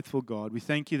Faithful God, we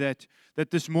thank you that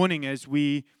this morning as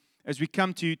we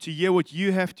come to hear what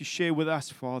you have to share with us,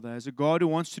 Father, as a God who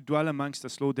wants to dwell amongst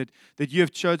us, Lord, that you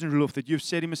have chosen Roelof, that you've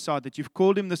set him aside, that you've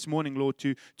called him this morning, Lord,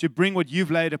 to bring what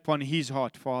you've laid upon his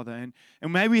heart, Father.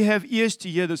 And may we have ears to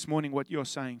hear this morning what you're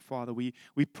saying, Father. We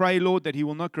pray, Lord, that he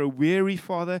will not grow weary,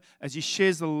 Father, as he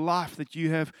shares the life that you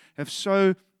have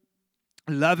so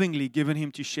lovingly given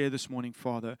him to share this morning,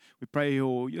 Father. We pray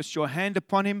your hand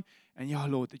upon him, and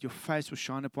Lord, that your face will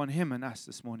shine upon him and us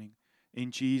this morning. In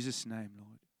Jesus' name,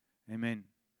 Lord. Amen.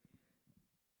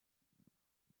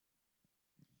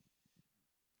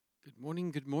 Good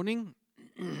morning, good morning.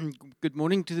 Good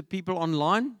morning to the people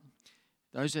online,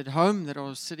 those at home that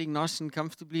are sitting nice and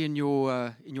comfortably in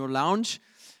your lounge.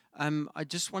 I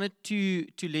just wanted to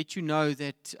let you know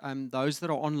that those that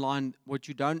are online, what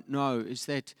you don't know is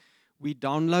that we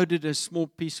downloaded a small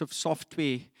piece of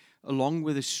software along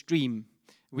with a stream.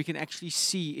 We can actually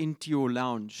see into your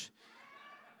lounge.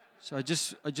 So I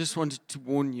just wanted to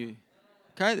warn you.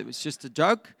 Okay, that was just a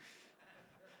joke.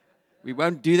 We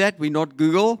won't do that. We're not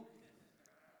Google.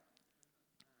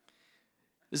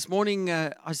 This morning,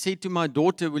 I said to my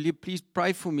daughter, will you please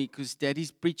pray for me because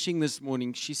Daddy's preaching this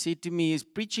morning. She said to me, he's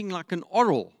preaching like an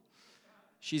oral.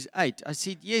 She's 8. I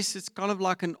said, yes, it's kind of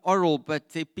like an oral, but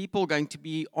there are people going to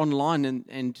be online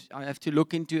and I have to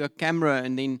look into a camera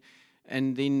and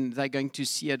then they're going to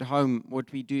see at home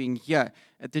what we're doing here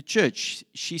at the church.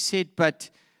 She said, but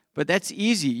that's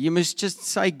easy. You must just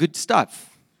say good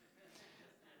stuff.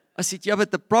 I said, yeah,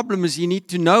 but the problem is you need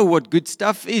to know what good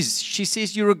stuff is. She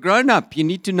says, you're a grown-up. You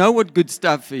need to know what good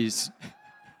stuff is.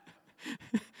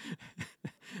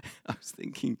 I was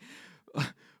thinking,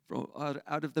 from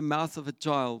out of the mouth of a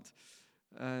child.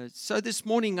 So this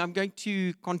morning I'm going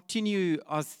to continue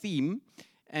our theme.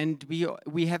 And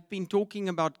we have been talking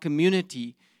about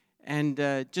community, and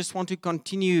just want to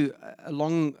continue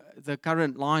along the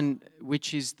current line,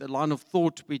 which is the line of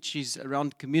thought, which is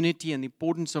around community and the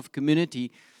importance of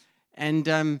community. And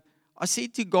I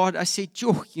said to God, I said,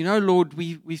 Lord,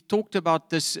 we've talked about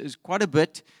this quite a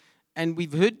bit, and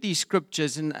we've heard these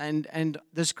scriptures, and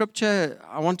the scripture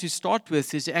I want to start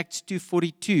with is Acts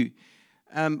 2:42.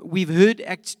 We've heard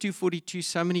Acts 2:42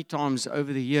 so many times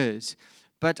over the years.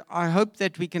 But I hope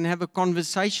that we can have a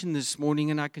conversation this morning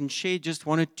and I can share just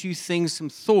one or two things, some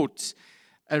thoughts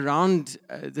around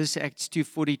this Acts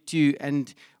 2:42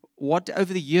 and what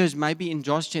over the years, maybe in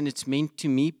Josh and it's meant to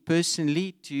me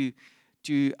personally,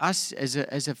 to us as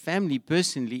a family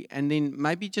personally, and then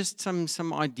maybe just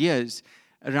some ideas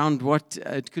around what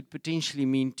it could potentially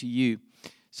mean to you.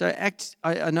 So Acts,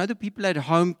 I know the people at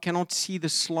home cannot see the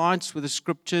slides with the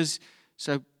scriptures,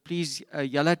 so please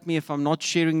yell at me if I'm not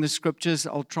sharing the scriptures.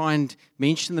 I'll try and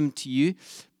mention them to you.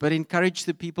 But encourage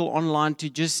the people online to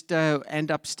just, and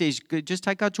upstairs, just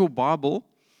take out your Bible.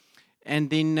 And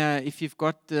then if you've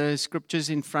got the scriptures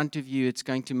in front of you, it's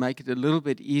going to make it a little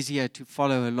bit easier to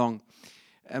follow along.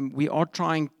 We are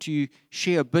trying to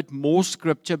share a bit more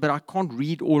scripture, but I can't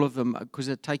read all of them because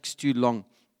it takes too long.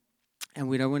 And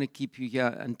we don't want to keep you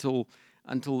here until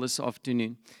this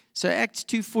afternoon. So Acts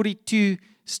 2:42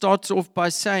 starts off by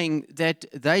saying that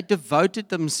they devoted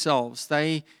themselves.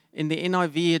 In the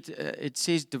NIV, it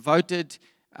says devoted.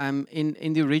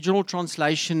 In the original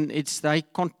translation, it's they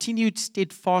continued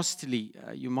steadfastly.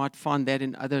 You might find that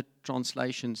in other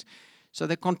translations. So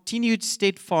they continued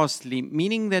steadfastly,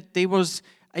 meaning that there was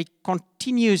a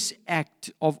continuous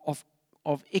act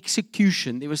of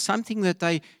execution. There was something that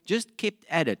they just kept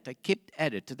at it. They kept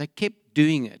at it. They kept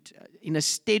doing it in a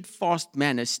steadfast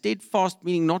manner. Steadfast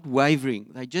meaning not wavering.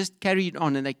 They just carried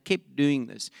on and they kept doing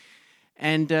this.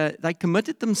 And they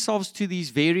committed themselves to these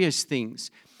various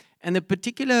things. And the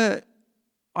particular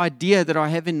idea that I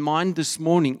have in mind this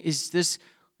morning is this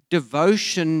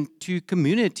devotion to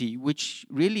community, which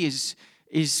really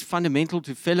is fundamental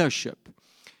to fellowship.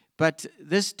 But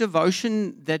this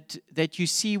devotion that you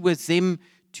see with them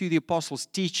to the apostles'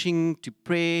 teaching, to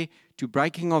prayer, to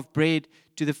breaking of bread,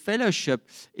 to the fellowship,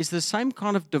 is the same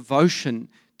kind of devotion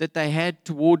that they had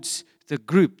towards the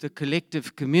group, the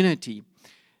collective community.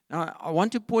 Now, I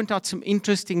want to point out some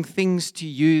interesting things to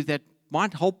you that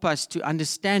might help us to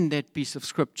understand that piece of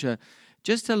scripture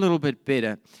just a little bit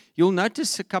better. You'll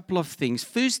notice a couple of things.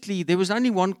 Firstly, there was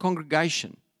only one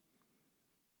congregation.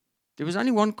 There was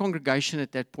only one congregation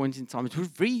at that point in time. It was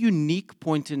a very unique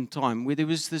point in time where there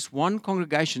was this one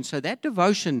congregation. So that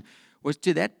devotion was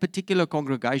to that particular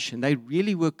congregation. They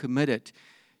really were committed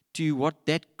to what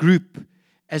that group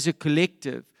as a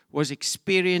collective was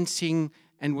experiencing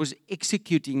and was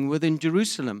executing within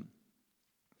Jerusalem.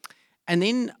 And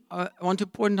then I want to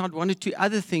point out one or two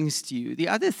other things to you. The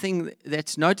other thing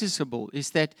that's noticeable is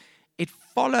that it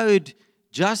followed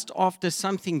just after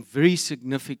something very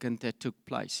significant that took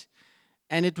place.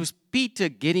 And it was Peter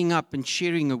getting up and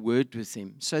sharing a word with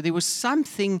him. So there was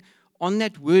something on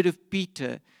that word of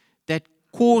Peter that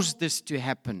caused this to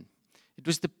happen. It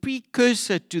was the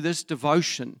precursor to this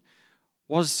devotion,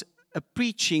 was a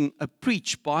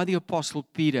preach by the Apostle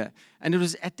Peter. And it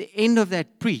was at the end of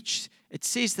that preach, it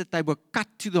says that they were cut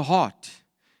to the heart.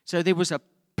 So there was a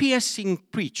piercing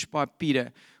preach by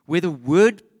Peter where the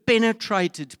word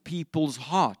penetrated people's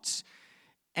hearts.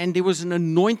 And there was an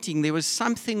anointing, there was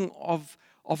something of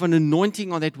an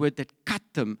anointing on that word that cut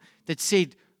them, that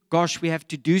said, gosh, we have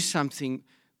to do something.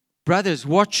 Brothers,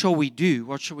 what shall we do?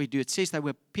 What shall we do? It says they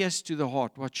were pierced to the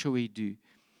heart. What shall we do?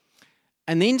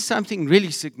 And then something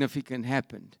really significant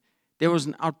happened. There was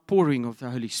an outpouring of the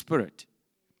Holy Spirit.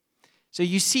 So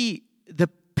you see, the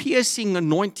piercing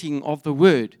anointing of the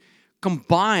word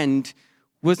combined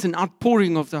with an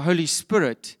outpouring of the Holy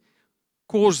Spirit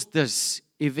caused this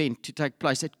event to take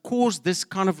place. It caused this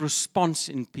kind of response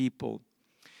in people.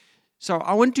 So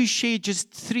I want to share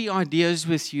just 3 ideas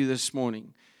with you this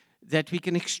morning that we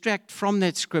can extract from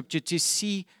that scripture to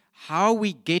see how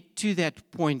we get to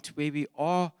that point where we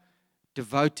are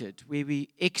devoted, where we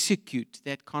execute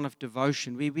that kind of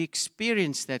devotion, where we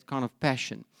experience that kind of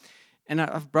passion. And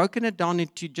I've broken it down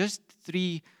into just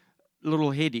 3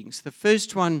 little headings. The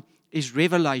first one is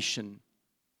revelation.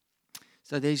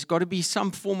 So there's got to be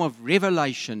some form of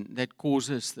revelation that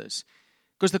causes this.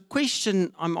 Because the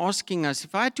question I'm asking us,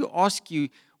 if I had to ask you,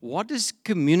 what does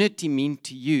community mean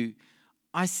to you?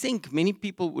 I think many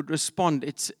people would respond,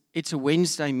 it's a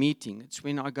Wednesday meeting. It's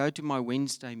when I go to my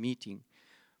Wednesday meeting.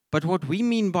 But what we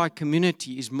mean by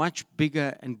community is much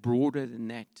bigger and broader than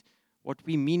that. What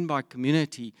we mean by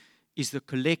community is the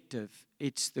collective.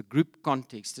 It's the group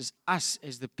context. It's us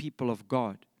as the people of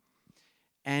God.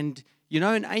 And you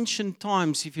know, in ancient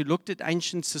times, if you looked at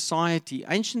ancient society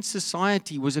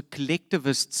was a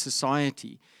collectivist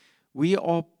society. We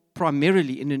are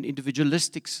primarily in an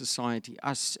individualistic society,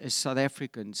 us as South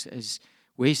Africans, as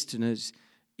Westerners,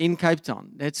 in Cape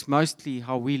Town. That's mostly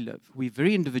how we live. We're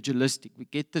very individualistic. We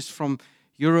get this from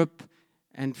Europe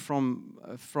and from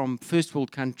first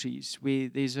world countries where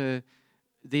there's an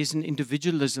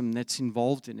individualism that's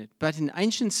involved in it. But in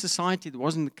ancient society, that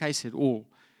wasn't the case at all.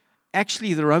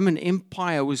 Actually, the Roman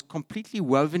Empire was completely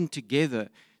woven together.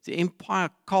 The empire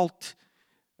cult,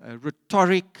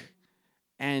 rhetoric,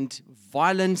 and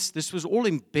violence, this was all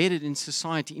embedded in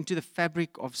society, into the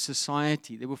fabric of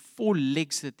society. There were 4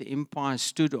 legs that the empire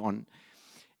stood on.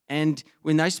 And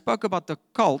when they spoke about the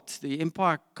cult, the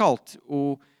empire cult,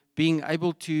 or being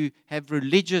able to have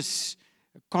religious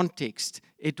context,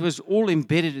 it was all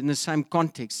embedded in the same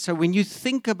context. So when you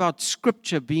think about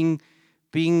Scripture being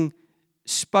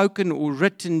spoken or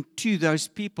written to those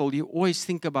people, you always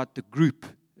think about the group.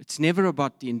 It's never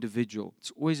about the individual.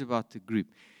 It's always about the group.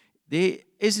 There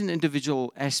is an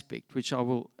individual aspect, which I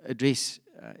will address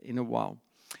in a while.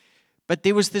 But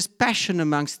there was this passion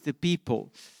amongst the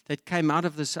people that came out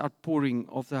of this outpouring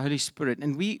of the Holy Spirit.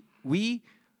 And we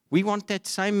want that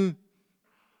same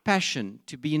passion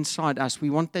to be inside us.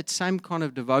 We want that same kind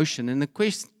of devotion. And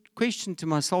the question to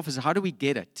myself is, how do we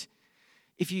get it?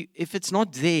 If it's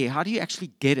not there, how do you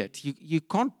actually get it? You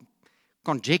can't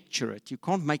conjecture it. You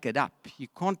can't make it up. You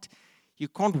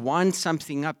can't wind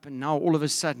something up and now all of a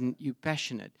sudden you're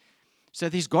passionate. So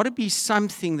there's got to be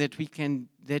something that we can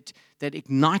that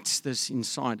ignites this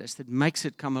inside us, that makes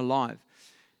it come alive.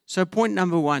 So point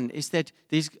number 1 is that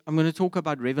I'm going to talk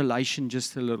about revelation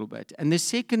just a little bit. And the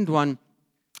second one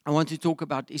I want to talk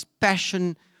about is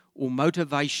passion or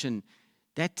motivation.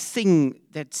 That thing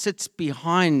that sits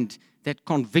behind that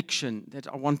conviction that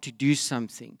I want to do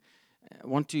something. I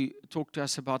want to talk to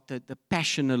us about the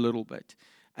passion a little bit.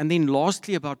 And then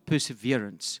lastly, about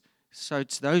perseverance. So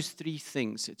it's those 3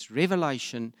 things. It's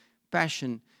revelation,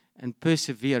 passion, and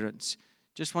perseverance.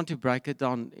 Just want to break it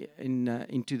down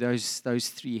into those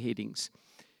 3 headings.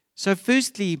 So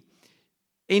firstly,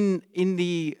 in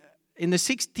the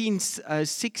 16th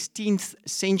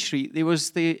century, there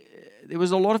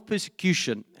was a lot of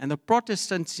persecution, and the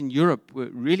Protestants in Europe were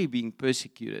really being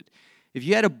persecuted. If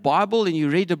you had a Bible and you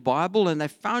read the Bible and they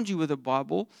found you with a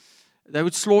Bible, they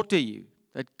would slaughter you.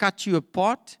 They'd cut you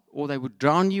apart, or they would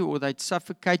drown you, or they'd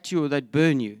suffocate you, or they'd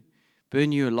burn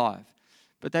you alive.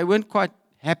 But they weren't quite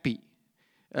happy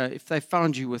if they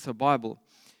found you with a Bible.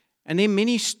 And there are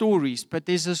many stories, but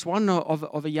there's this one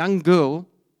of a young girl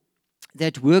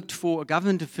that worked for a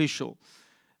government official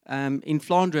in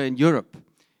Flanders in Europe.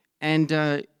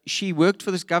 And she worked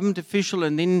for this government official,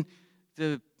 and then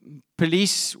the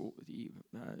police, the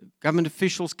government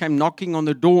officials came knocking on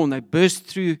the door, and they burst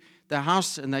through the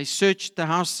house and they searched the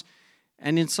house.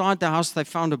 And inside the house, they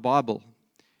found a Bible.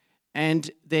 And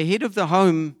the head of the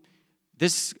home,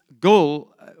 this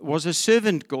girl was a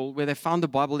servant girl where they found the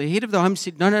Bible. The head of the home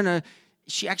said, no.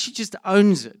 She actually just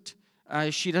owns it.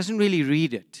 She doesn't really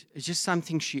read it. It's just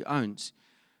something she owns.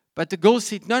 But the girl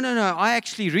said, no, I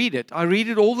actually read it. I read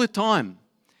it all the time.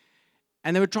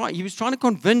 And he was trying to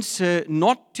convince her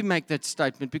not to make that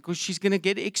statement because she's going to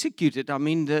get executed. I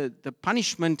mean, the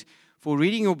punishment for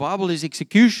reading your Bible is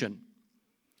execution.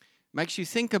 Makes you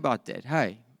think about that.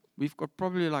 Hey, we've got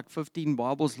probably like 15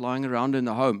 Bibles lying around in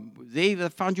the home. They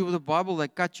found you with a Bible, they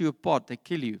cut you apart, they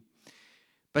kill you.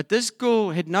 But this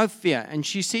girl had no fear, and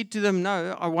she said to them,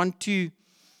 no, I want to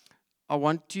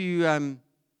let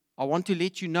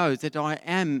you know that I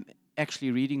am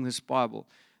actually reading this Bible.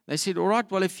 They said, all right,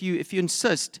 well, if you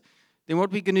insist, then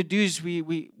what we're going to do is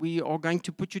we are going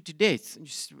to put you to death. And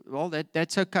she said, well,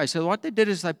 that's okay. So what they did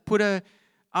is they put her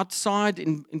outside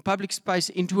in public space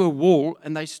into a wall,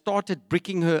 and they started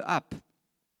bricking her up.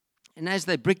 And as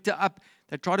they bricked her up,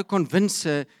 they tried to convince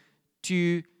her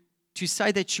to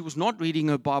say that she was not reading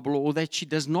her Bible or that she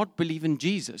does not believe in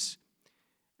Jesus.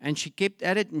 And she kept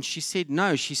at it, and she said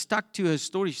no. She stuck to her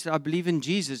story. She said, I believe in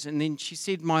Jesus. And then she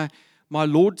said, my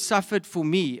Lord suffered for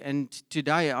me, and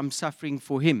today I'm suffering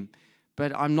for him.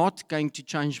 But I'm not going to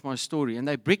change my story. And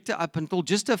they bricked her up until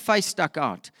just her face stuck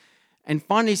out. And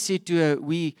finally said to her,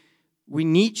 we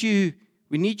need you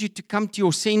to come to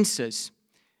your senses.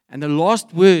 And the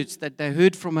last words that they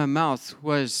heard from her mouth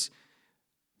was,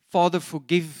 Father,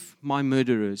 forgive my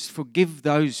murderers. Forgive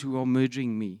those who are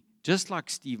murdering me. Just like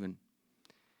Stephen.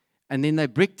 And then they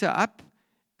bricked her up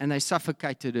and they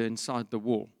suffocated her inside the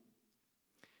wall.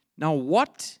 Now,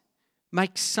 what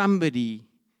makes somebody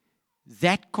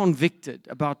that convicted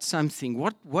about something?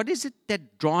 What is it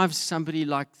that drives somebody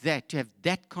like that to have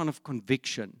that kind of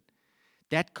conviction,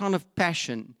 that kind of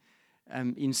passion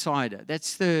inside her?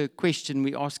 That's the question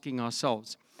we're asking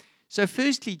ourselves. So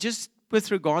firstly, just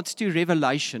with regards to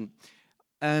revelation,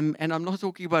 and I'm not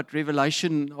talking about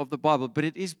revelation of the Bible, but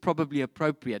it is probably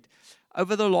appropriate.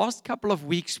 Over the last couple of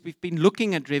weeks, we've been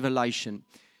looking at revelation.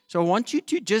 So I want you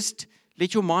to just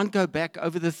let your mind go back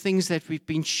over the things that we've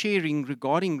been sharing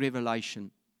regarding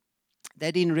revelation.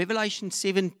 That in Revelation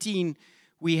 17,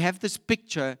 we have this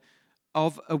picture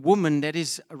of a woman that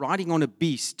is riding on a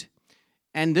beast.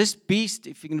 And this beast,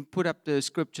 if you can put up the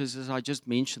scriptures as I just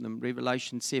mentioned them,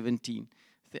 Revelation 17.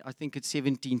 I think it's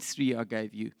 17:3 I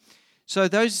gave you. So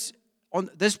this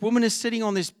woman is sitting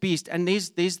on this beast, and there's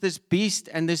this beast,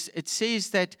 and it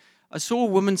says that I saw a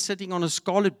woman sitting on a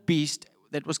scarlet beast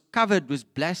that was covered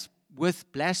with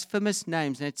blasphemous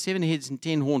names, and it had 7 heads and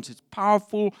 10 horns. It's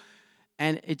powerful,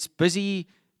 and it's busy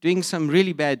doing some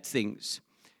really bad things.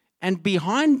 And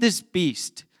behind this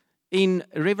beast, in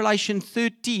Revelation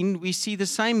 13, we see the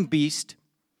same beast.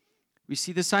 We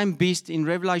see the same beast in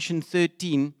Revelation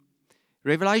 13.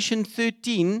 Revelation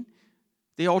 13,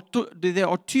 there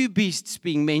are two beasts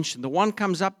being mentioned. The one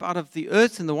comes up out of the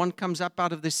earth and the one comes up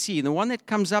out of the sea. And the one that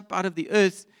comes up out of the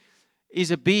earth is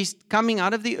a beast coming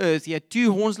out of the earth. He had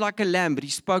 2 horns like a lamb, but he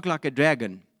spoke like a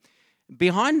dragon.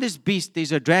 Behind this beast,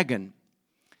 there's a dragon.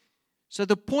 So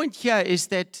the point here is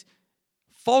that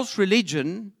false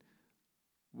religion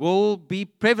will be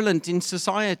prevalent in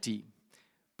society.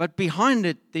 But behind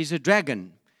it, there's a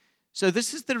dragon. So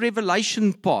this is the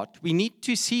revelation part. We need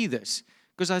to see this.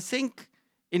 Because I think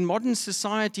in modern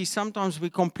society, sometimes we're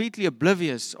completely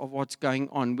oblivious of what's going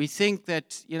on. We think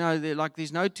that,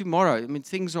 there's no tomorrow. I mean,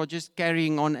 things are just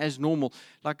carrying on as normal.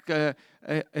 Like a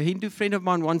Hindu friend of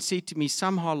mine once said to me,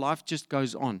 somehow life just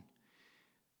goes on.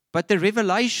 But the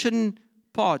revelation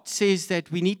part says that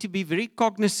we need to be very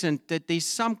cognizant that there's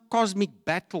some cosmic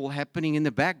battle happening in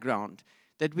the background,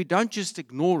 that we don't just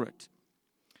ignore it.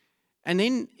 And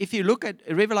then if you look at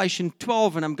Revelation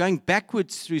 12, and I'm going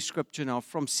backwards through Scripture now,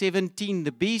 from 17,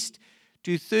 the beast,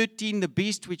 to 13, the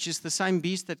beast, which is the same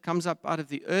beast that comes up out of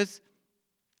the earth.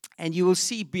 And you will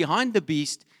see behind the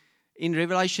beast, in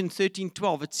Revelation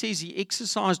 13:12, it says he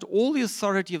exercised all the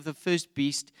authority of the first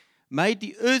beast, made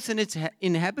the earth and its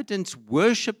inhabitants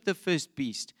worship the first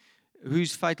beast,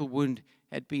 whose fatal wound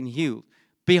had been healed.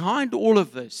 Behind all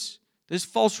of this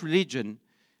false religion,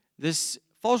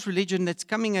 that's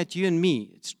coming at you and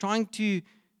me. It's trying to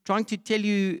tell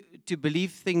you to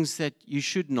believe things that you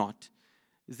should not.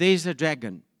 There's a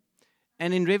dragon.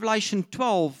 And in Revelation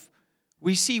 12,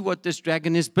 we see what this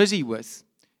dragon is busy with.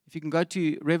 If you can go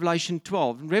to Revelation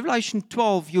 12. In Revelation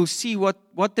 12, you'll see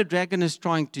what the dragon is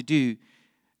trying to do.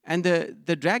 And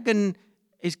the dragon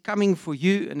is coming for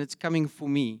you and it's coming for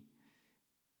me.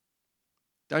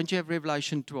 Don't you have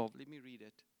Revelation 12? Let me read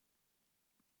it.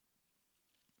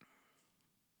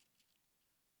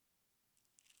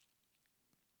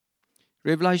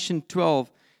 Revelation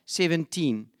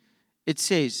 12:17. It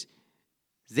says,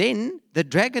 "Then the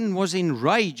dragon was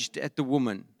enraged at the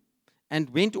woman and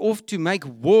went off to make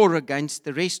war against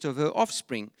the rest of her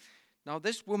offspring." Now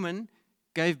this woman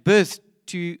gave birth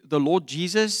to the Lord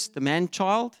Jesus, the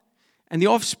man-child, and the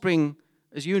offspring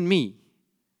is you and me.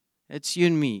 It's you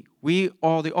and me. We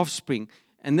are the offspring.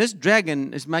 And this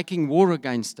dragon is making war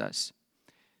against us.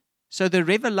 So the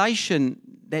revelation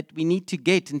that we need to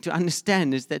get and to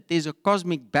understand is that there's a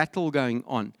cosmic battle going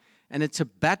on. And it's a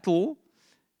battle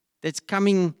that's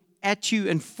coming at you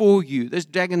and for you. This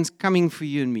dragon's coming for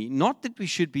you and me. Not that we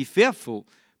should be fearful,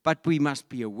 but we must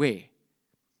be aware.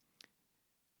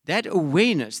 That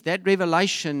awareness, that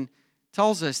revelation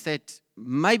tells us that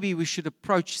maybe we should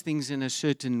approach things in a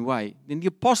certain way. Then the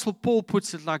Apostle Paul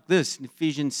puts it like this in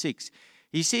Ephesians 6.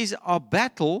 He says, our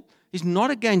battle is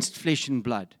not against flesh and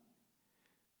blood,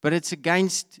 but it's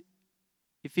against,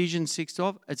 Ephesians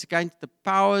 6:12, it's against the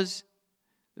powers,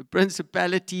 the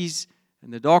principalities,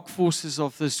 and the dark forces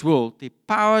of this world. The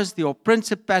powers, there are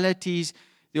principalities,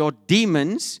 there are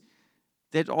demons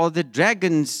that are the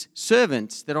dragon's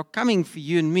servants that are coming for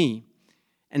you and me.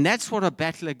 And that's what a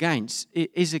battle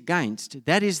is against.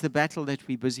 That is the battle that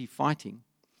we're busy fighting.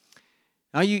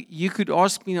 Now, you could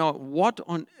ask me now, what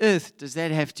on earth does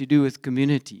that have to do with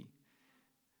community?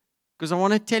 Because I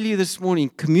want to tell you this morning,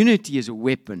 community is a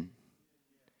weapon.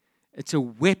 It's a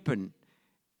weapon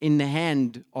in the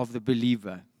hand of the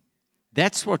believer.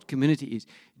 That's what community is.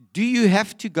 Do you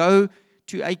have to go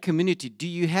to a community? Do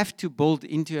you have to build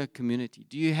into a community?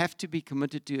 Do you have to be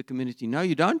committed to a community? No,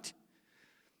 you don't.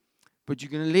 But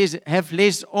you're going to have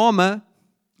less armor.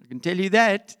 I can tell you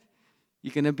that.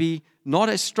 You're going to be not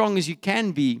as strong as you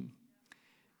can be.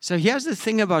 So here's the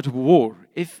thing about war.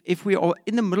 If we are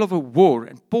in the middle of a war,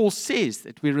 and Paul says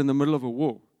that we're in the middle of a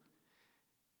war,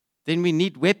 then we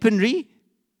need weaponry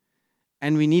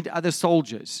and we need other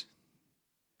soldiers.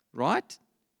 Right?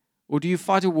 Or do you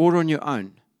fight a war on your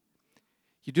own?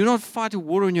 You do not fight a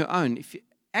war on your own. If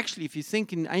you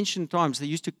think in ancient times, they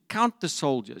used to count the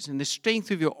soldiers, and the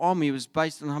strength of your army was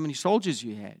based on how many soldiers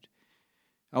you had.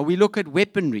 Now we look at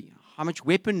weaponry, how much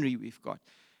weaponry we've got.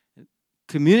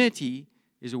 Community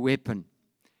is a weapon,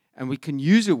 and we can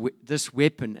use this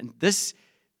weapon. And this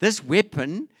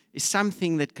weapon is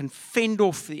something that can fend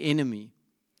off the enemy.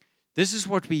 This is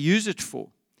what we use it for.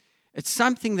 It's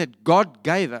something that God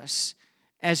gave us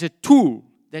as a tool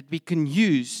that we can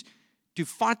use to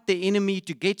fight the enemy,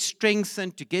 to get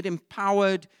strengthened, to get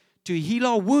empowered, to heal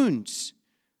our wounds,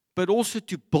 but also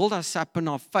to build us up in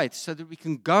our faith so that we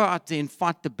can go out there and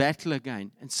fight the battle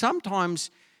again. And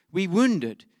sometimes we're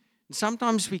wounded. And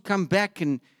sometimes we come back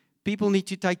and people need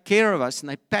to take care of us and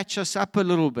they patch us up a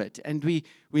little bit and we're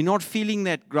not feeling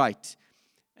that great.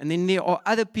 And then there are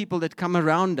other people that come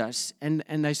around us and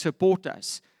they support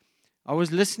us. I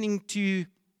was listening to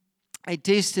a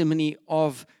testimony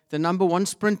of the number one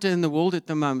sprinter in the world at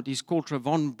the moment. He's called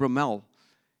Trevon Bromell.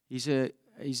 He's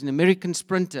an American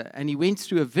sprinter, and he went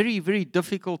through a very, very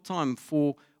difficult time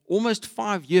for almost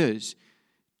 5 years.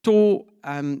 Tore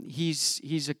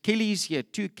his Achilles. He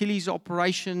had 2 Achilles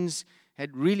operations,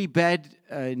 had really bad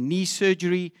knee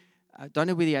surgery. I don't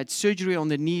know whether he had surgery on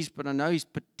the knees, but I know his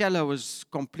patella was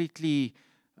completely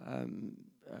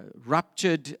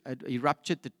ruptured. He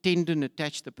ruptured the tendon,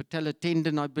 attached the patella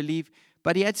tendon, I believe.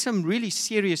 But he had some really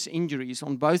serious injuries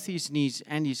on both his knees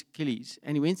and his Achilles.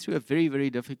 And he went through a very,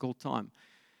 very difficult time.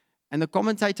 And the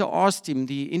commentator asked him,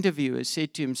 the interviewer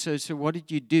said to him, so what did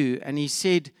you do? And he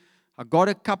said, I got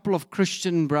a couple of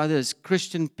Christian brothers,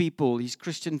 Christian people, his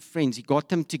Christian friends. He got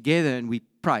them together and we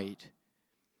prayed.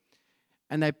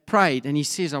 And they prayed. And he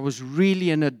says, I was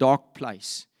really in a dark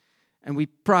place. And we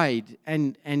prayed.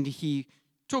 And he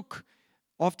took,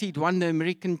 after he'd won the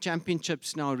American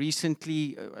Championships now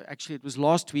recently, actually it was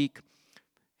last week,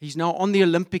 he's now on the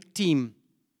Olympic team.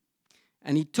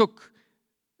 And he took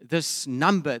this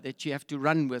number that you have to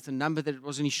run with, a number that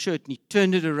was on his shirt, and he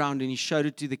turned it around and he showed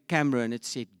it to the camera and it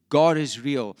said, God is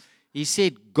real. He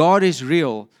said, God is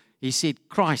real. He said,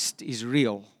 Christ is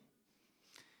real.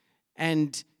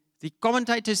 And the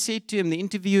commentator said to him, the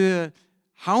interviewer,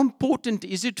 how important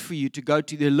is it for you to go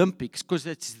to the Olympics? Because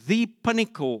that's the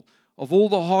pinnacle of all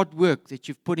the hard work that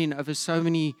you've put in over so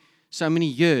many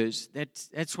years.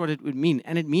 That's what it would mean.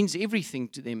 And it means everything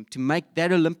to them to make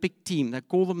that Olympic team. They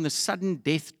call them the sudden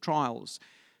death trials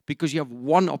because you have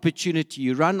one opportunity.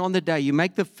 You run on the day. You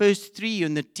make the first 3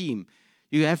 in the team.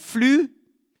 You have flu,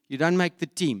 you don't make the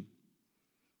team.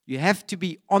 You have to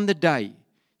be on the day.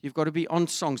 You've got to be on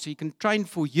song. So you can train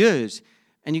for years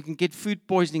and you can get food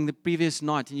poisoning the previous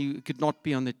night and you could not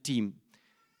be on the team.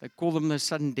 They call them the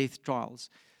sudden death trials.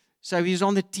 So he was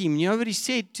on the team. You know what he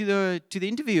said to the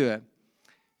interviewer?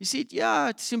 He said, yeah,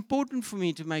 it's important for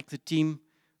me to make the team,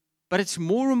 but it's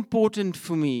more important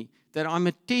for me that I'm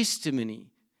a testimony,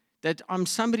 that I'm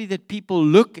somebody that people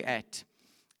look at,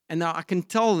 and that I can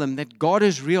tell them that God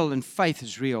is real and faith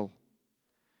is real.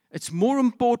 It's more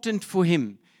important for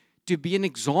him to be an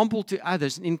example to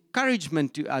others, an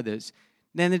encouragement to others,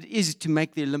 than it is to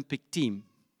make the Olympic team.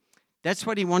 That's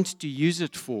what he wants to use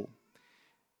it for.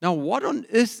 Now, what on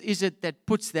earth is it that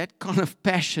puts that kind of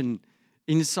passion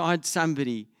inside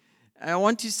somebody? I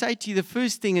want to say to you, the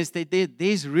first thing is that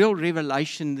there's real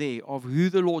revelation there of who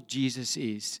the Lord Jesus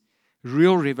is.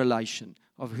 Real revelation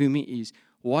of whom he is,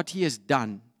 what he has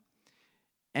done,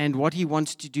 and what he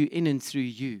wants to do in and through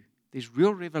you. There's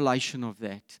real revelation of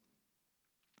that.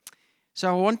 So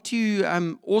I want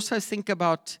to also think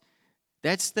about,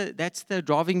 that's the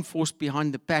driving force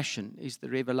behind the passion, is the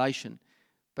revelation.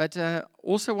 But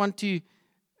also want to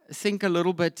think a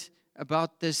little bit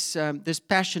about this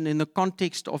passion in the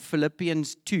context of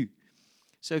Philippians 2.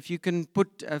 So if you can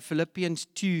put Philippians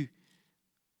 2,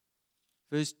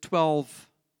 verse 12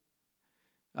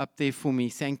 up there for me,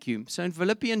 thank you. So in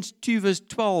Philippians 2, verse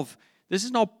 12, this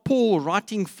is now Paul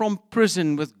writing from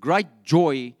prison with great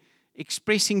joy,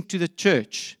 expressing to the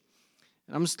church.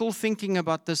 And I'm still thinking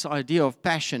about this idea of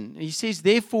passion. He says,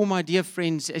 therefore, my dear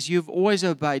friends, as you have always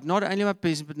obeyed, not only my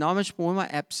presence, but now much more my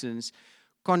absence,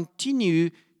 continue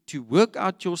to work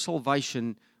out your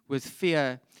salvation with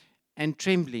fear and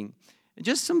trembling. And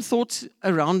just some thoughts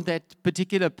around that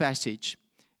particular passage.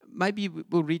 Maybe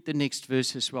we'll read the next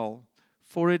verse as well.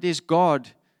 For it is God,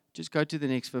 just go to the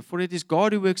next verse. For it is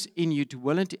God who works in you to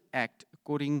will and to act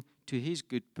according to his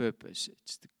good purpose.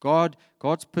 It's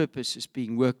God's purpose is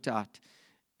being worked out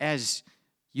as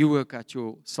you work out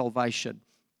your salvation.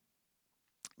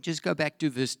 Just go back to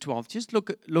verse 12. Just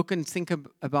look and think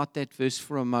about that verse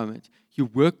for a moment. You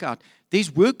work out.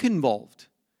 There's work involved.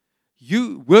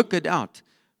 You work it out.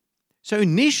 So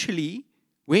initially,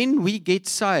 when we get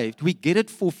saved, we get it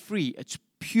for free. It's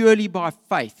purely by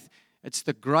faith. It's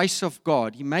the grace of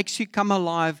God. He makes you come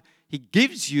alive. He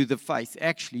gives you the faith,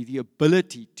 actually, the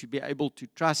ability to be able to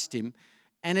trust him.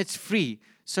 And it's free.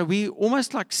 So we're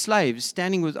almost like slaves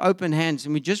standing with open hands,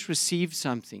 and we just receive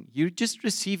something. You're just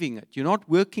receiving it. You're not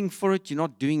working for it. You're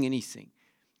not doing anything.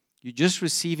 You're just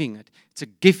receiving it. It's a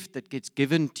gift that gets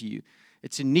given to you.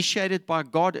 It's initiated by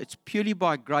God. It's purely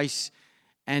by grace.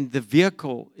 And the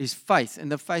vehicle is faith.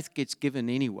 And the faith gets given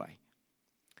anyway.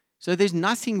 So there's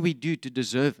nothing we do to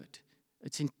deserve it.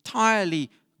 It's entirely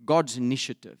God's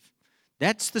initiative.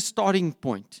 That's the starting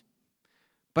point.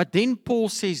 But then Paul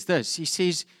says this. He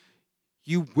says,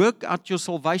 you work out your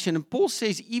salvation. And Paul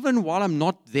says, even while I'm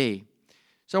not there.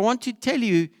 So I want to tell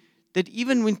you that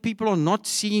even when people are not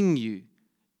seeing you,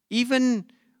 even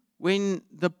when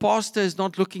the pastor is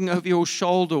not looking over your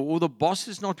shoulder or the boss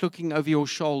is not looking over your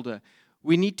shoulder,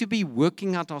 we need to be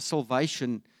working out our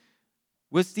salvation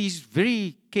with these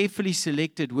very carefully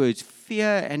selected words,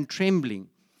 fear and trembling.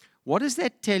 What does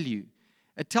that tell you?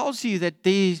 It tells you that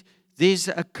there's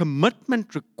a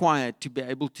commitment required to be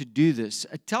able to do this.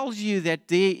 It tells you that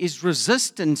there is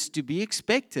resistance to be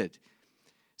expected.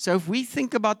 So if we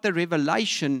think about the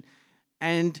revelation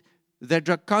and the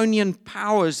draconian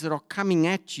powers that are coming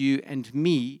at you and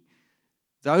me,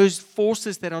 those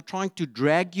forces that are trying to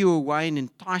drag you away and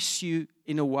entice you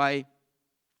in a way,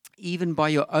 even by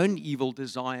your own evil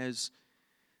desires,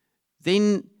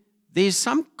 then there's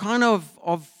some kind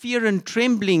of fear and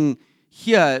trembling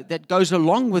here that goes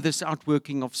along with this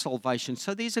outworking of salvation.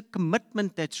 So there's a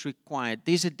commitment that's required.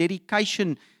 There's a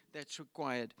dedication that's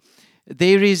required.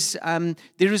 There is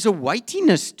a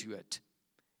weightiness to it.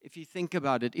 If you think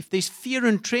about it, if there's fear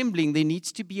and trembling,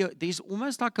 there's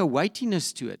almost like a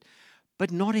weightiness to it, but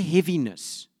not a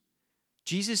heaviness.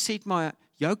 Jesus said, my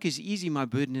yoke is easy, my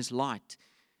burden is light.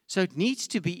 So it needs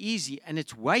to be easy and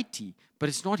it's weighty, but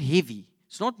it's not heavy.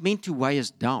 It's not meant to weigh us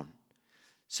down.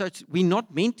 So we're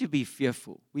not meant to be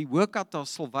fearful. We work out our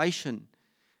salvation,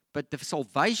 but the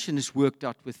salvation is worked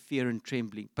out with fear and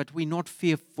trembling, but we're not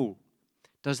fearful.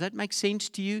 Does that make sense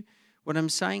to you, what I'm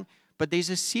saying? But there's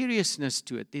a seriousness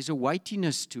to it. There's a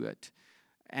weightiness to it.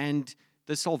 And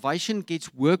the salvation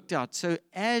gets worked out. So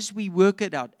as we work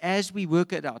it out,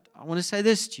 I want to say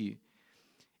this to you.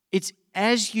 It's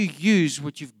as you use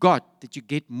what you've got that you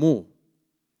get more.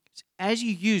 It's as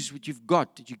you use what you've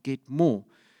got that you get more.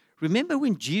 Remember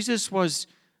when Jesus was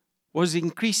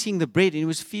increasing the bread and he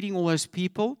was feeding all those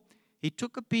people? He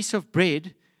took a piece of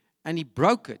bread and he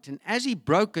broke it. And as he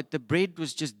broke it, the bread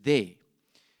was just there.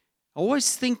 I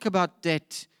always think about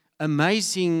that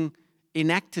amazing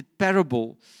enacted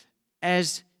parable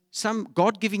as some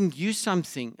God giving you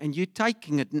something and you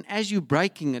taking it, and as you're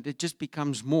breaking it, it just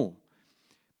becomes more.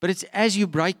 But it's as you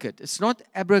break it. It's not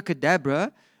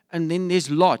abracadabra, and then there's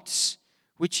lots,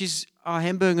 which is our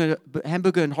hamburger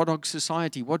and hot dog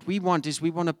society. What we want is we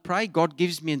want to pray, God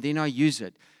gives me, and then I use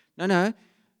it. No.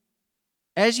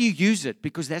 As you use it,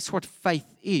 because that's what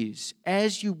faith is,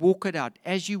 as you walk it out,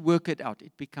 as you work it out,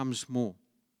 it becomes more.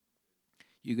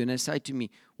 You're going to say to me,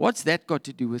 what's that got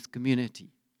to do with community?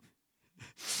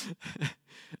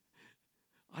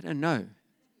 I don't know.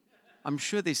 I'm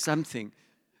sure there's something.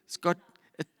 It's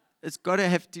got to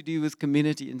have to do with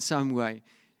community in some way.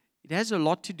 It has a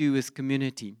lot to do with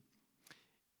community.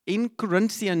 In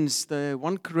Corinthians, the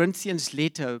 1 Corinthians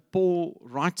letter, Paul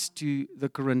writes to the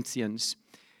Corinthians.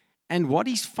 And what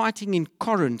he's fighting in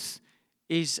Corinth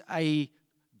is a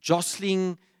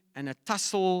jostling and a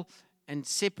tussle and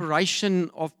separation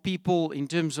of people in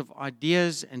terms of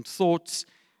ideas and thoughts.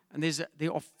 And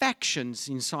there are factions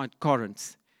inside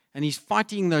Corinth. And he's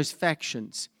fighting those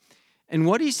factions. And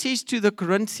what he says to the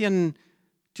Corinthian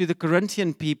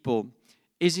people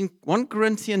is in 1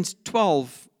 Corinthians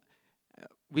 12,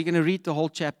 we're going to read the whole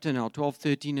chapter now, 12,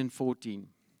 13, and 14.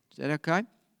 Is that okay?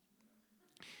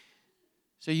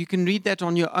 So you can read that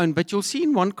on your own. But you'll see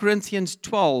in 1 Corinthians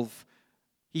 12,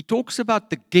 he talks about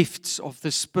the gifts of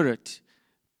the Spirit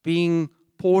being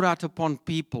poured out upon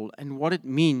people and what it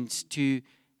means to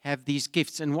have these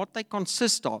gifts and what they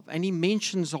consist of. And he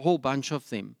mentions a whole bunch of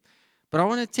them. But I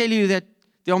want to tell you that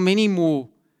there are many more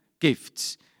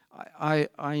gifts. I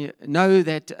know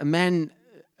that a man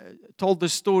told the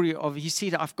story of, he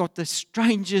said, I've got the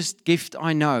strangest gift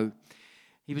I know.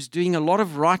 He was doing a lot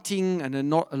of writing and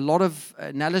a lot of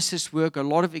analysis work, a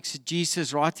lot of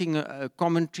exegesis, writing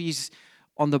commentaries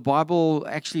on the Bible,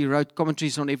 actually wrote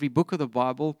commentaries on every book of the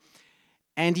Bible.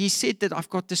 And he said that I've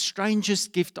got the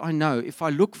strangest gift I know. If I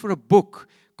look for a book,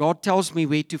 God tells me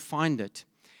where to find it.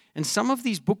 And some of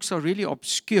these books are really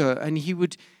obscure, and he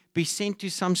would be sent to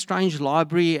some strange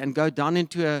library and go down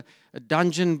into a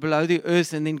dungeon below the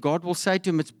earth, and then God will say to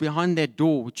him, it's behind that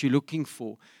door which you're looking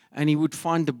for. And he would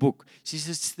find the book. He says,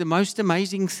 it's the most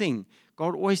amazing thing.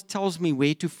 God always tells me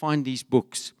where to find these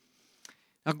books.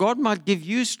 Now, God might give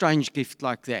you a strange gift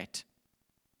like that.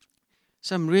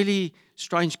 Some really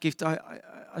strange gift. I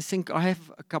think I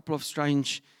have a couple of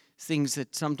strange things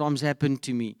that sometimes happen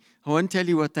to me. I won't tell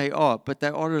you what they are, but they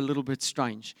are a little bit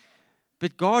strange.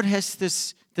 But God has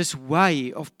this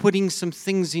way of putting some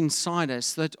things inside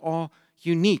us that are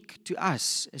unique to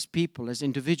us as people, as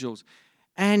individuals.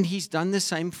 And He's done the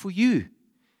same for you.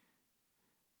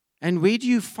 And where do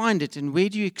you find it and where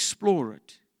do you explore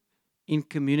it? In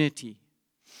community.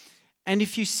 And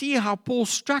if you see how Paul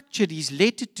structured his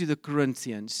letter to the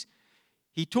Corinthians,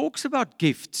 he talks about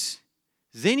gifts,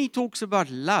 then he talks about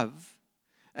love,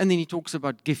 and then he talks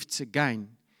about gifts again.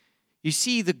 You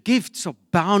see, the gifts are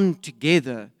bound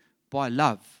together by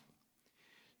love.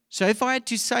 So if I had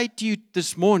to say to you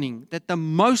this morning that the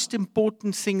most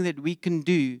important thing that we can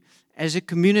do as a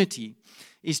community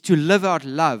is to live out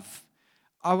love,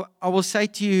 I will say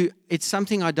to you, it's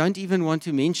something I don't even want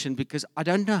to mention because I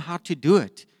don't know how to do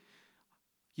it.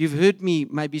 You've heard me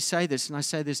maybe say this, and I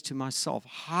say this to myself.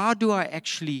 How do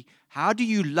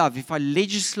you love? If I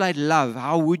legislate love,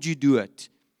 how would you do it?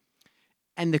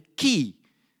 And the key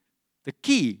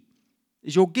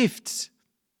is your gifts.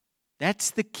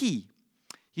 That's the key.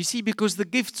 You see, because the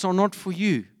gifts are not for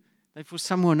you, they're for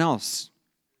someone else.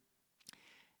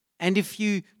 And if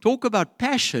you talk about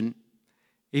passion,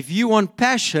 if you want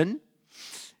passion,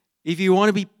 if you want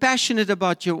to be passionate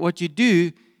about what you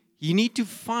do, you need to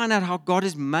find out how God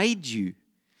has made you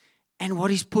and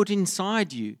what He's put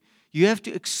inside you. You have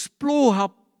to explore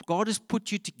how God has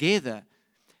put you together.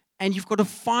 And you've got to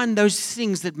find those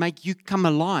things that make you come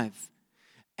alive.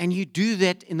 And you do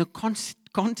that in the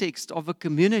context of a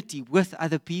community with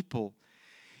other people.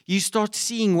 You start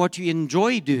seeing what you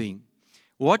enjoy doing.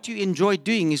 What you enjoy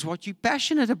doing is what you're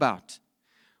passionate about.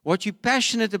 What you're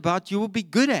passionate about, you will be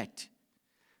good at.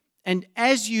 And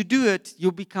as you do it,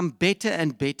 you'll become better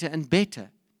and better and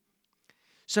better.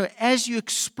 So as you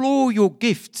explore your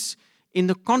gifts in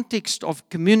the context of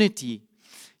community,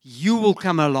 you will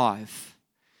come alive.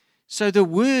 So the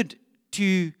word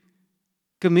to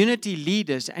community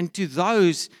leaders and to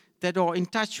those that are in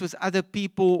touch with other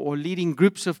people or leading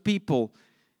groups of people,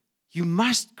 you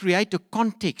must create a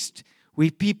context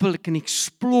where people can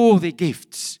explore their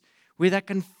gifts, where they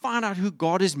can find out who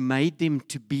God has made them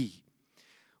to be.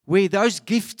 Where those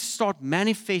gifts start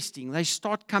manifesting, they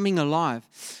start coming alive.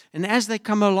 And as they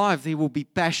come alive, there will be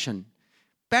passion.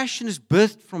 Passion is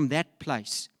birthed from that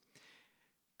place.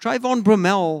 Trayvon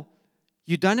Bromell,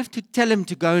 you don't have to tell him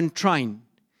to go and train.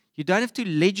 You don't have to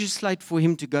legislate for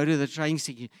him to go to the training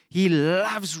center. He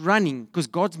loves running because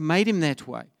God's made him that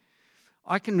way.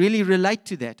 I can really relate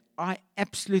to that. I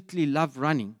absolutely love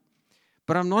running.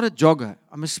 But I'm not a jogger.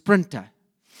 I'm a sprinter.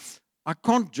 I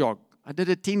can't jog. I did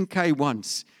a 10K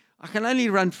once. I can only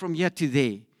run from here to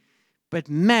there. But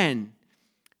man,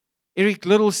 Eric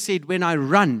Little said, when I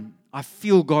run, I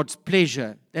feel God's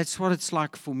pleasure. That's what it's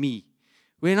like for me.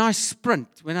 When I sprint,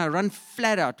 when I run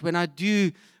flat out, when I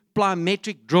do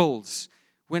plyometric drills,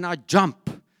 when I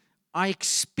jump, I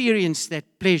experience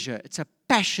that pleasure. It's a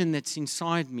passion that's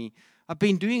inside me. I've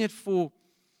been doing it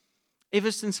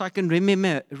ever since I can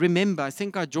remember. I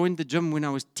think I joined the gym when I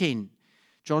was 10,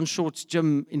 John Short's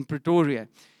gym in Pretoria.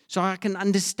 So I can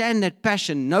understand that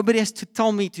passion. Nobody has to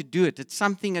tell me to do it. It's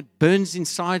something that burns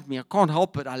inside me. I can't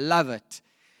help it. I love it.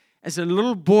 As a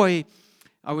little boy,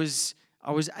 I was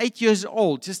 8 years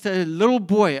old, just a little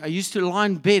boy. I used to lie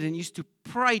in bed and used to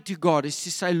pray to God. I used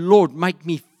to say, Lord, make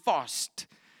me fast.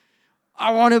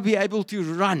 I want to be able to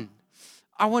run.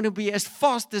 I want to be as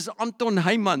fast as Anton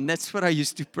Heyman. That's what I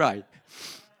used to pray.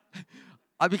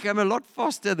 I became a lot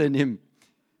faster than him.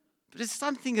 But it's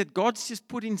something that God's just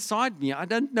put inside me. I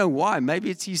don't know why. Maybe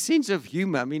it's his sense of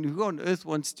humor. I mean, who on earth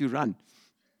wants to run?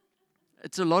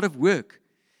 It's a lot of work.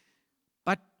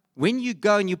 But when you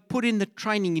go and you put in the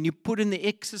training and you put in the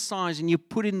exercise and you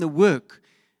put in the work,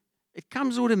 it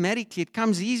comes automatically. It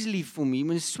comes easily for me.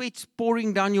 When sweat's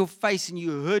pouring down your face and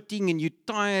you're hurting and you're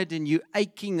tired and you're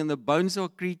aching and the bones are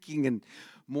creaking and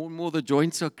more the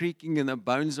joints are creaking and the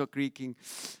bones are creaking.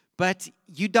 But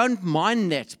you don't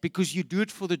mind that because you do it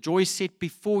for the joy set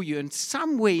before you. And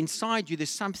somewhere inside you,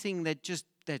 there's something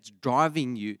that's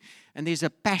driving you. And there's a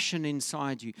passion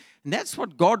inside you. And that's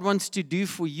what God wants to do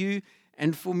for you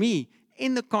and for me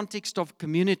in the context of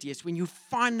community. It's when you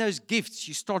find those gifts,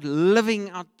 you start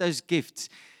living out those gifts.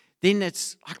 Then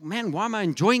it's like, man, why am I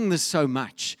enjoying this so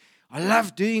much? I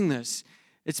love doing this.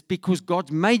 It's because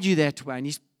God's made you that way. And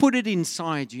He's put it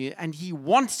inside you. And He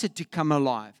wants it to come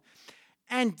alive.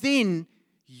 And then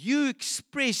you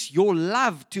express your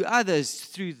love to others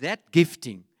through that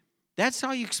gifting. That's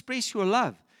how you express your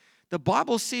love. The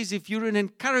Bible says if you're an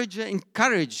encourager,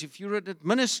 encourage. If you're an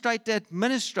administrator,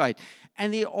 administrate.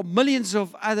 And there are millions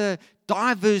of other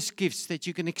diverse gifts that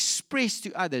you can express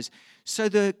to others. So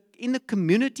in the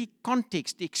community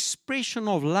context, the expression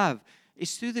of love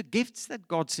is through the gifts that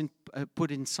God's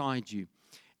put inside you.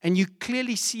 And you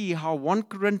clearly see how 1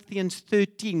 Corinthians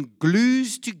 13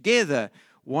 glues together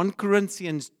 1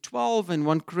 Corinthians 12 and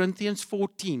 1 Corinthians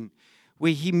 14,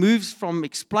 where he moves from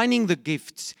explaining the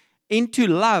gifts into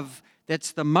love.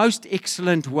 That's the most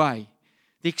excellent way.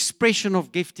 The expression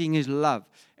of gifting is love,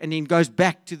 and then goes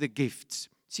back to the gifts.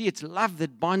 See, it's love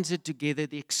that binds it together.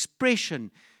 The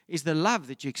expression is the love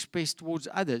that you express towards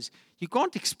others. You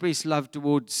can't express love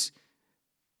towards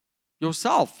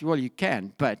yourself. Well, you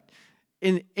can, but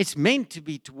it's meant to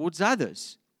be towards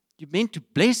others. You're meant to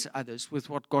bless others with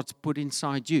what God's put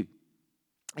inside you,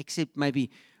 except maybe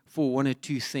for one or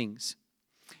two things.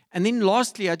 And then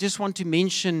lastly, I just want to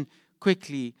mention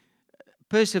quickly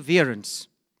perseverance.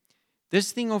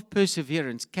 This thing of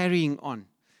perseverance, carrying on.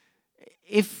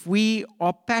 If we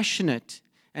are passionate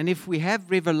and if we have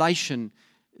revelation,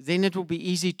 then it will be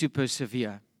easy to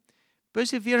persevere.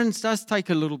 Perseverance does take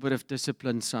a little bit of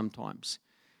discipline sometimes.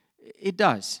 It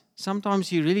does.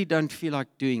 Sometimes you really don't feel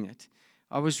like doing it.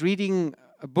 I was reading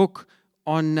a book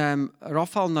on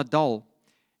Rafael Nadal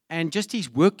and just his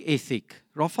work ethic.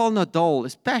 Rafael Nadal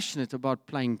is passionate about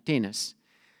playing tennis,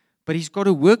 but he's got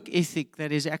a work ethic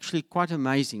that is actually quite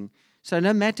amazing. So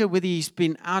no matter whether he's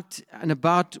been out and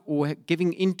about or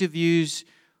giving interviews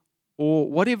or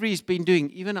whatever he's been doing,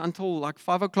 even until like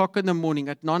 5 o'clock in the morning,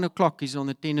 at 9 o'clock he's on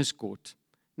the tennis court.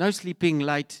 No sleeping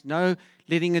late, no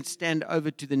letting it stand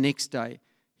over to the next day.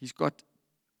 He's got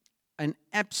an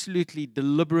absolutely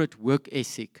deliberate work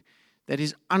ethic that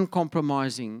is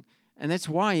uncompromising, and that's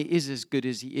why he is as good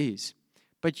as he is.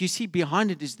 But you see,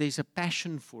 behind it is there's a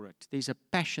passion for it. There's a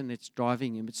passion that's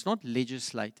driving him. It's not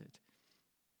legislated.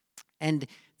 And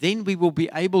then we will be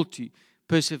able to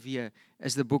persevere,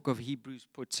 as the book of Hebrews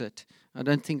puts it. I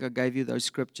don't think I gave you those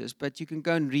scriptures, but you can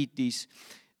go and read these.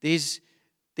 There's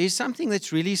something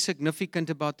that's really significant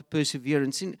about the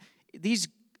perseverance. In these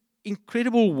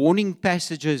incredible warning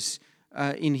passages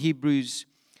in Hebrews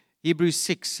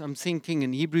 6, I'm thinking,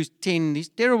 in Hebrews 10, these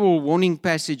terrible warning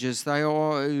passages, they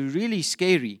are really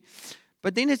scary.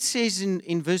 But then it says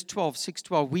in verse 12,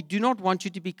 6:12, we do not want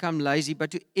you to become lazy,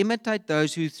 but to imitate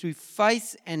those who through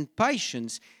faith and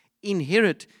patience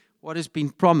inherit what has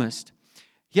been promised.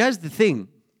 Here's the thing.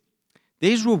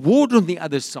 There's reward on the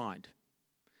other side.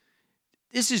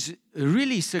 this is a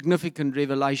really significant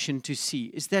revelation to see,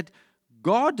 is that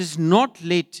God does not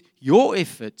let your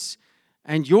efforts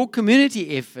and your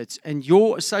community efforts and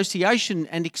your association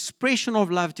and expression of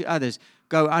love to others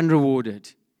go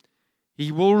unrewarded.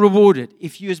 He will reward it.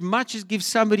 If you as much as give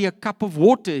somebody a cup of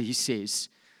water, he says,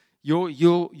 you're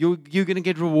going to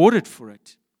get rewarded for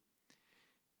it.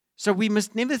 So we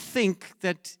must never think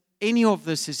that any of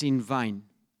this is in vain.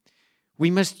 We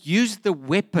must use the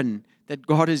weapon that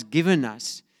God has given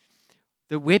us,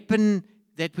 the weapon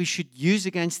that we should use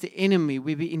against the enemy,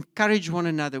 where we encourage one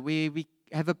another, where we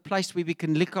have a place where we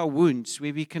can lick our wounds,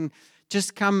 where we can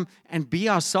just come and be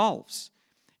ourselves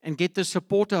and get the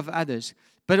support of others,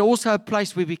 but also a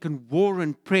place where we can war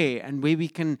in prayer and where we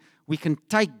can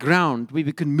take ground, where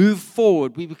we can move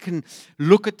forward, where we can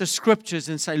look at the scriptures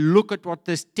and say, look at what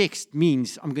this text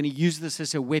means. I'm going to use this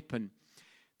as a weapon.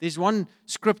 There's one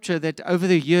scripture that over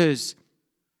the years,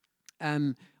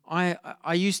 I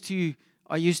used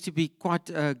to be quite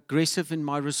aggressive in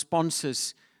my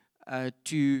responses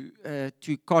to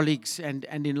colleagues and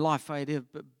in life. I had a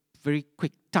very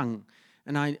quick tongue,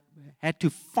 and I had to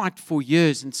fight for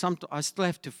years, and I still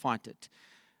have to fight it.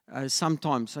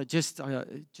 Sometimes I just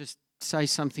say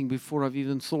something before I've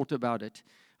even thought about it.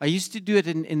 I used to do it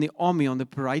in the army on the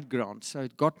parade ground, so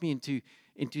it got me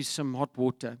into some hot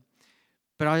water.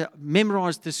 But I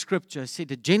memorized the scripture. It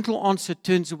said, a gentle answer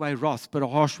turns away wrath, but a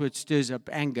harsh word stirs up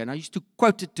anger. And I used to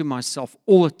quote it to myself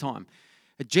all the time.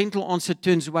 A gentle answer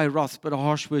turns away wrath, but a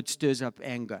harsh word stirs up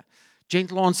anger.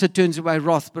 Gentle answer turns away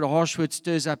wrath, but a harsh word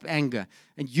stirs up anger.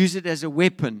 And use it as a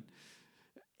weapon.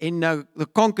 In the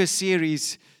Conquer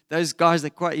series, those guys,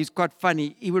 he's quite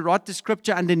funny. He would write the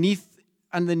scripture underneath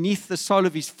the sole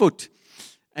of his foot.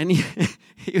 And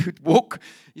he would walk.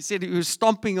 He said he was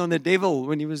stomping on the devil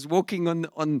when he was walking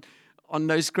on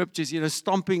those scriptures,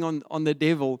 stomping on the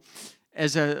devil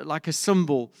as like a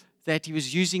symbol that he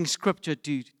was using scripture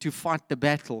to fight the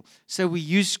battle. So we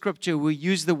use scripture, we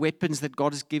use the weapons that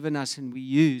God has given us, and we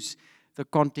use the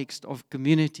context of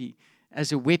community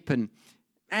as a weapon.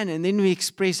 And then we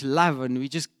express love, and we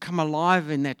just come alive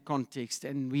in that context,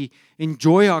 and we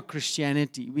enjoy our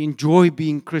Christianity. We enjoy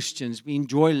being Christians. We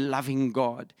enjoy loving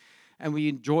God, and we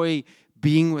enjoy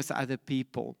being with other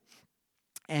people.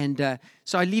 And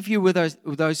so I leave you with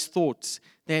those thoughts,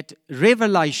 that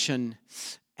revelation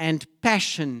and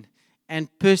passion and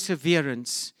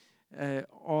perseverance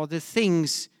are the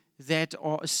things that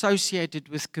are associated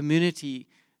with community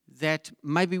that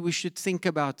maybe we should think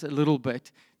about a little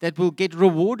bit, that will get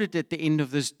rewarded at the end of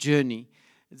this journey,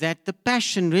 that the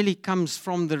passion really comes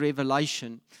from the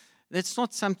revelation. That's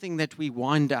not something that we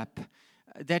wind up,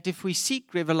 that if we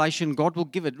seek revelation, God will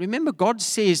give it. Remember, God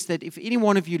says that if any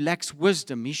one of you lacks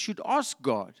wisdom, he should ask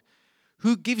God,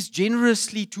 who gives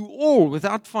generously to all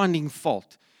without finding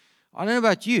fault. I don't know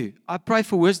about you. I pray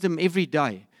for wisdom every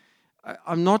day.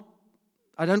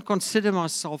 I don't consider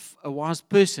myself a wise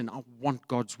person. I want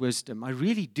God's wisdom. I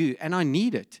really do. And I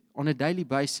need it on a daily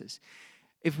basis.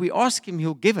 If we ask him,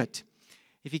 he'll give it.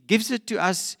 If he gives it to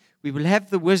us, we will have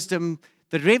the wisdom.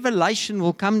 The revelation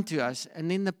will come to us.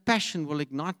 And then the passion will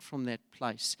ignite from that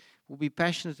place. We'll be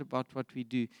passionate about what we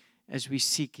do as we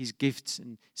seek his gifts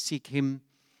and seek him.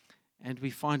 And we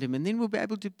find him. And then we'll be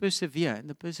able to persevere. And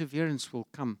the perseverance will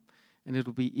come. And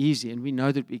it'll be easy. And we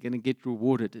know that we're going to get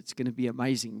rewarded. It's going to be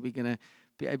amazing. We're going to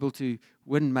be able to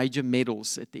win major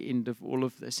medals at the end of all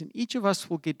of this. And each of us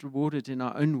will get rewarded in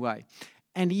our own way.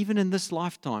 And even in this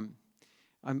lifetime,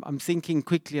 I'm thinking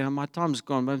quickly, and my time's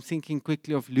gone, but I'm thinking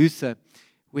quickly of Luther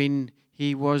when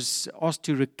he was asked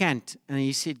to recant. And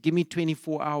he said, give me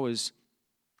 24 hours.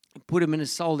 Put him in a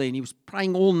cell there, and he was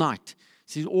praying all night.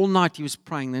 He said all night he was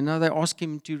praying. Then now they ask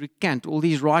him to recant. All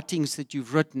these writings that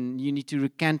you've written, you need to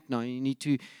recant now. You need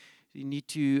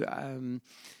to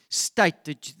state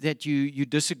that you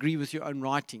disagree with your own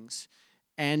writings.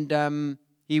 And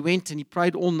he went and he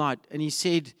prayed all night. And he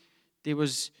said there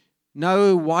was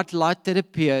no white light that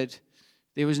appeared.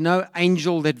 There was no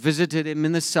angel that visited him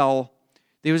in the cell.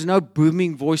 There was no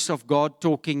booming voice of God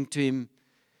talking to him.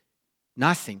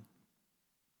 Nothing.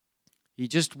 He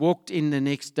just walked in the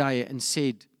next day and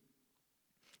said,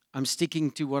 I'm sticking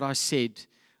to what I said.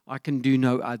 I can do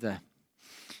no other.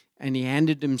 And he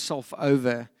handed himself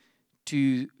over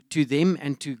to them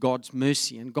and to God's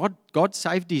mercy. And God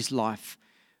saved his life.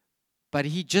 But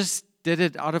he just did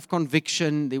it out of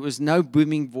conviction. There was no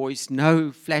booming voice,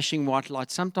 no flashing white light.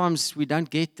 Sometimes we don't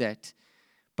get that.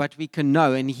 But we can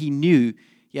know. And he knew.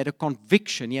 He had a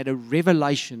conviction. He had a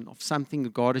revelation of something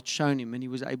that God had shown him. And he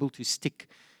was able to stick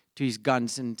to his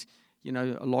guns. And,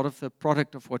 a lot of the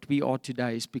product of what we are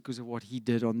today is because of what he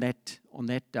did on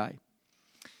that day.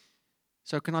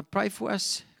 So can I pray for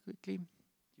us quickly? Do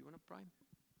you want to pray?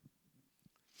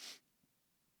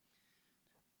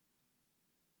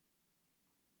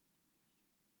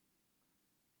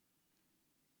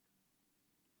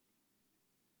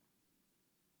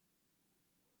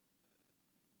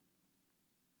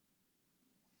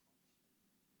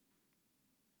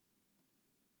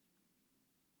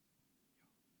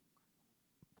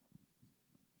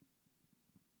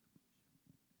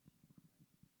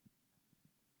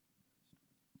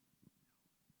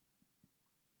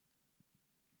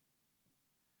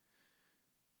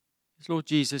 Lord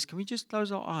Jesus, can we just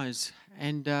close our eyes?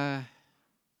 And Lord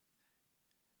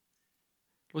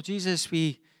Jesus,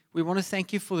 we want to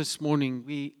thank you for this morning.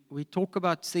 We talk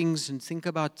about things and think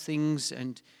about things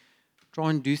and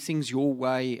try and do things your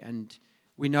way. And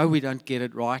we know we don't get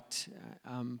it right,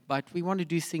 but we want to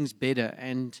do things better.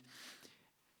 And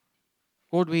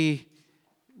Lord, we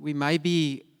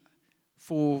maybe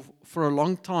for a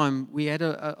long time, we had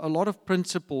a lot of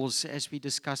principles, as we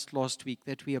discussed last week,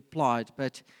 that we applied,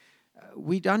 but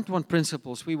we don't want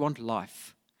principles, we want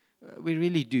life. We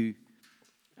really do.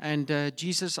 And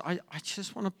Jesus, I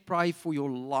just want to pray for your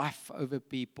life over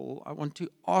people. I want to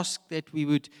ask that we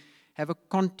would have a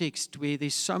context where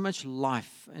there's so much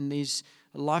life and there's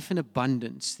life in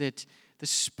abundance, that the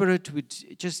Spirit would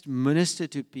just minister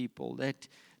to people, that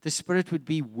the Spirit would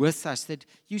be with us, that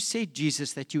you said,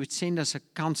 Jesus, that you would send us a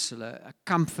counselor, a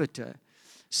comforter,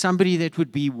 somebody that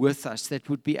would be with us, that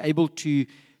would be able to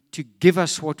give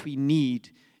us what we need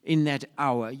in that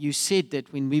hour. You said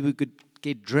that when we would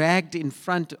get dragged in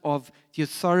front of the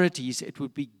authorities, it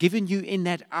would be given you in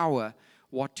that hour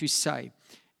what to say.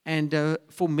 And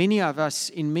for many of us,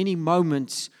 in many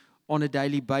moments on a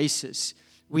daily basis,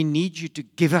 we need you to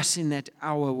give us in that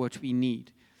hour what we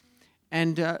need.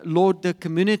 And Lord, the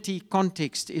community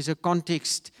context is a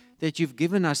context that you've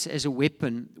given us as a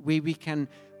weapon, where we can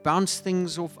bounce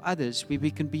things off others, where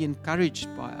we can be encouraged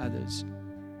by others.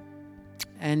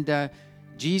 And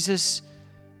Jesus,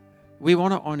 we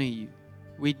want to honor you.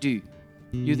 We do.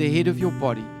 You're the head of your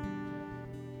body.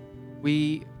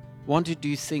 We want to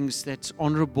do things that's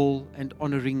honorable and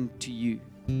honoring to you.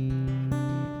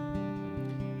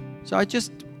 So I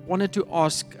just wanted to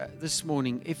ask this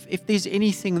morning, if there's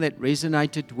anything that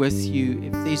resonated with you,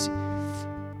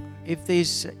 if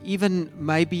there's even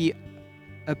maybe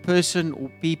a person or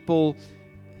people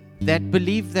that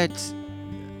believe that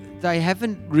they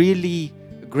haven't really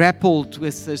grappled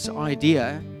with this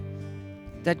idea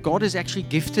that God has actually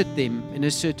gifted them in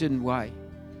a certain way.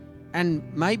 And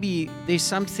maybe there's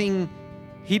something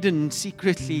hidden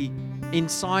secretly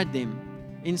inside them,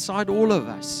 inside all of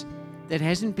us, that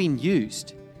hasn't been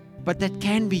used, but that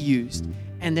can be used,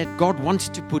 and that God wants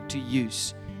to put to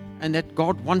use, and that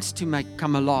God wants to make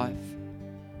come alive.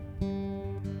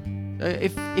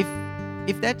 If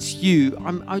that's you,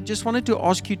 I just wanted to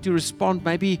ask you to respond.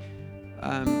 Maybe,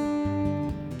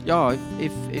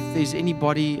 if there's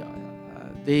anybody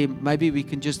there, maybe we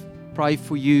can just pray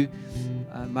for you.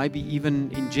 Maybe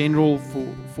even in general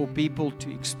for people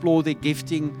to explore their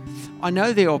gifting. I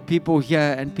know there are people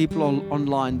here and people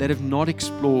online that have not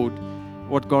explored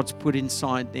what God's put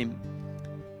inside them.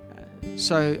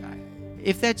 So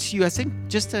if that's you, I think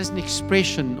just as an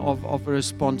expression of a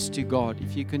response to God,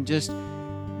 if you can just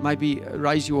maybe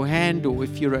raise your hand, or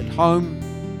if you're at home,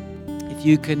 if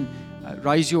you can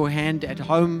raise your hand at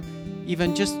home,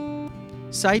 even just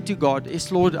say to God, yes,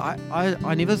 Lord,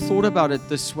 I never thought about it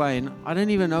this way, and I don't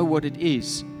even know what it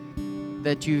is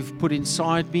that you've put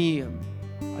inside me.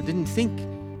 I didn't think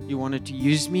you wanted to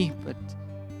use me, but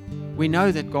we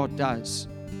know that God does.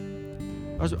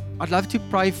 I'd love to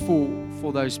pray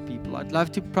for those people. I'd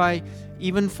love to pray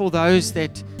even for those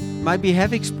that maybe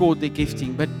have explored their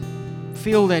gifting, but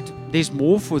feel that there's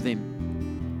more for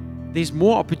them. There's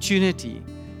more opportunity,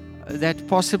 that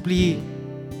possibly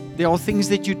there are things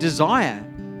that you desire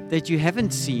that you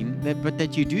haven't seen, but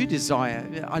that you do desire.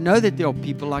 I know that there are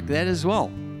people like that as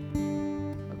well.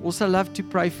 I'd also love to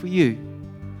pray for you.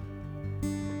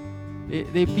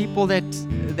 There are people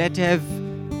that have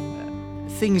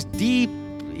things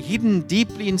hidden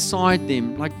deeply inside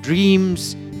them, like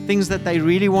dreams, things that they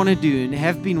really want to do and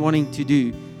have been wanting to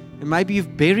do. And maybe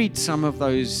you've buried some of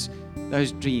those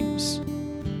dreams.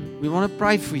 We want to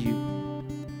pray for you.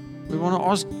 We want to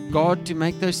ask God to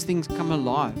make those things come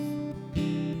alive.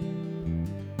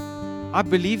 I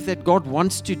believe that God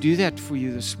wants to do that for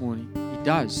you this morning. He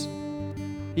does.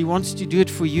 He wants to do it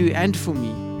for you and for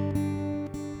me.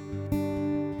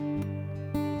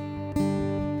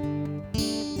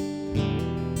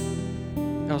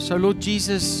 So Lord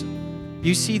Jesus,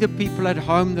 you see the people at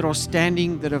home that are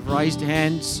standing, that have raised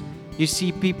hands. You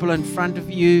see people in front of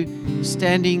you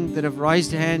standing that have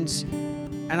raised hands.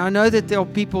 And I know that there are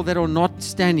people that are not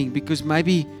standing because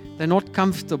maybe they're not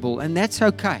comfortable, and that's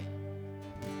okay.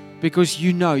 Because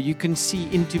you can see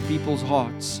into people's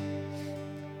hearts.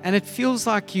 And it feels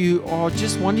like you are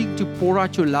just wanting to pour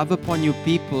out your love upon your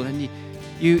people, and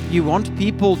you want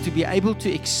people to be able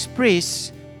to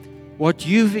express what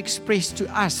you've expressed to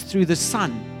us through the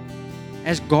Son.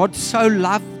 As God so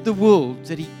loved the world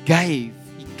that He gave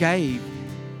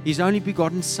His only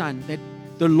begotten Son, that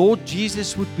the Lord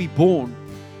Jesus would be born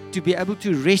to be able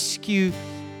to rescue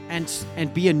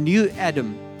and be a new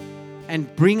Adam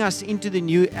and bring us into the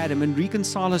new Adam and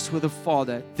reconcile us with the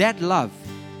Father. That love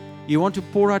you want to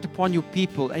pour out upon your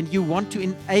people, and you want to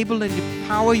enable and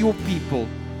empower your people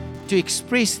to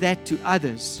express that to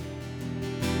others.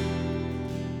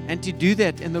 And to do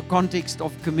that in the context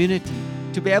of community,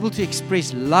 to be able to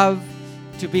express love,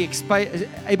 to be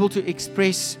able to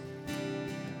express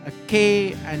a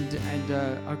care and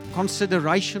a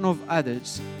consideration of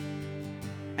others.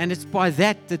 And it's by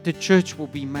that the church will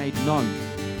be made known.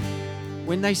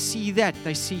 When they see that,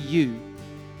 they see you.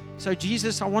 So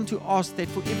Jesus, I want to ask that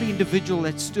for every individual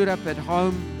that stood up at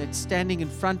home, that's standing in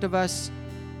front of us,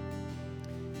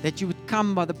 that you would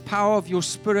come by the power of your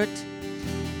Spirit,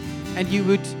 and you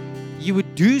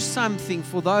would do something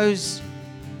for those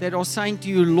that are saying to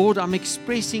you, Lord, I'm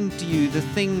expressing to you the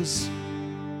things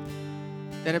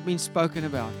that have been spoken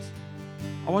about.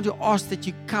 I want to ask that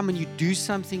you come and you do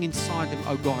something inside them,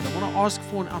 oh God. I want to ask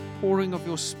for an outpouring of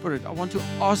your Spirit. I want to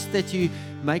ask that you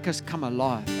make us come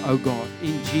alive, oh God,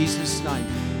 in Jesus' name.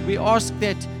 We ask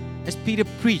that as Peter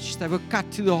preached, they were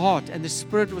cut to the heart, and the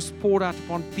Spirit was poured out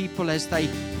upon people as they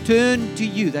turned to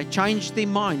you. They changed their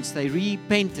minds. They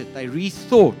repented. They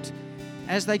rethought.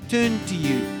 As they turned to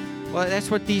you, well, that's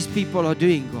what these people are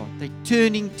doing, God. They're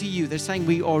turning to you. They're saying,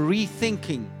 we are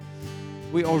rethinking.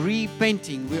 We are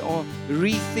repenting. We are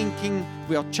rethinking.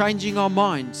 We are changing our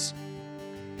minds.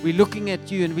 We're looking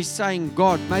at you and we're saying,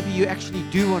 God, maybe you actually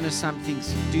do want to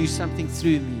do something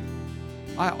through me.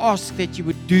 I ask that you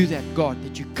would do that, God,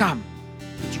 that you come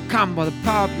by the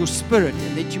power of your Spirit,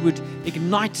 and that you would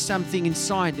ignite something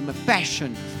inside them, a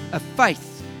passion, a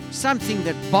faith, something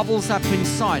that bubbles up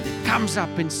inside, that comes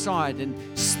up inside and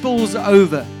spills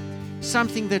over,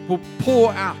 something that will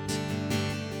pour out.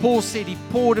 Paul said he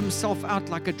poured himself out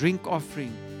like a drink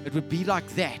offering. It would be like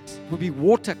that. It would be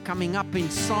water coming up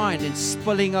inside and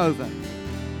spilling over.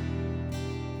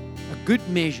 A good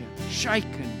measure,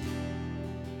 shaken,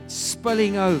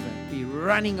 spilling over, be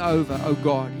running over, oh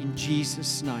God, in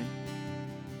Jesus' name.